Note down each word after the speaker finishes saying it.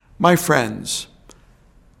My friends,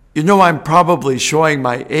 you know I'm probably showing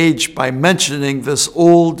my age by mentioning this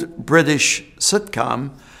old British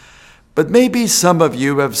sitcom, but maybe some of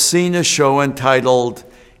you have seen a show entitled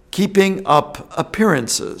Keeping Up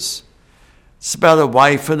Appearances. It's about a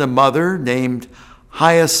wife and a mother named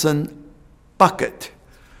Hyacinth Bucket,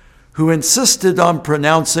 who insisted on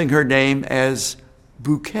pronouncing her name as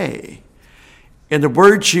Bouquet. In a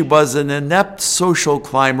word, she was an inept social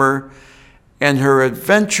climber, and her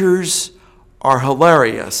adventures are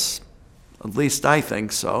hilarious. At least I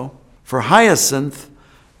think so. For Hyacinth,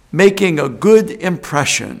 making a good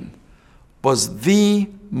impression was the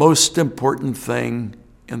most important thing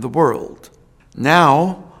in the world.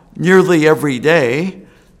 Now, nearly every day,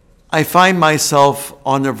 I find myself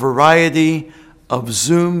on a variety of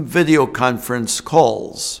Zoom video conference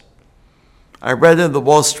calls. I read in the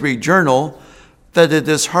Wall Street Journal that it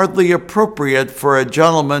is hardly appropriate for a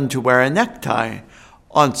gentleman to wear a necktie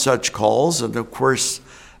on such calls, and of course,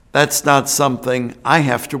 that's not something I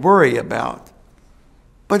have to worry about.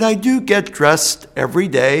 But I do get dressed every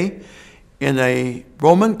day in a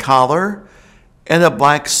Roman collar and a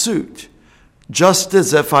black suit, just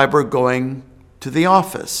as if I were going to the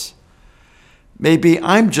office. Maybe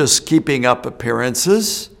I'm just keeping up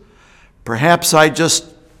appearances. Perhaps I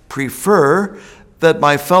just prefer that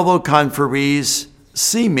my fellow conferees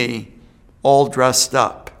see me all dressed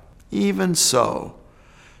up. Even so,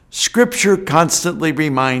 Scripture constantly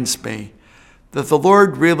reminds me that the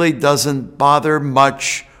Lord really doesn't bother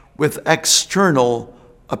much with external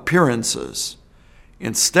appearances.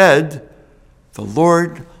 Instead, the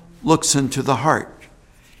Lord looks into the heart.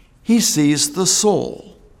 He sees the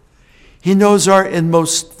soul. He knows our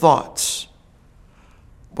inmost thoughts.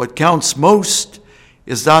 What counts most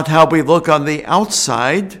is not how we look on the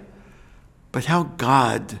outside, but how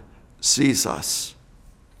God sees us.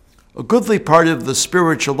 A goodly part of the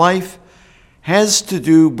spiritual life has to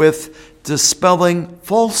do with dispelling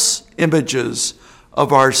false images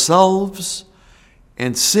of ourselves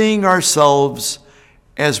and seeing ourselves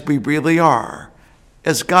as we really are,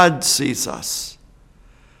 as God sees us.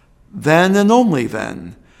 Then and only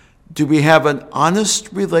then do we have an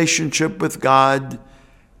honest relationship with God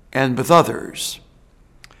and with others.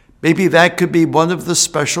 Maybe that could be one of the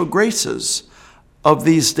special graces of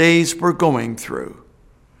these days we're going through.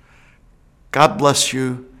 God bless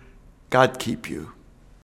you. God keep you.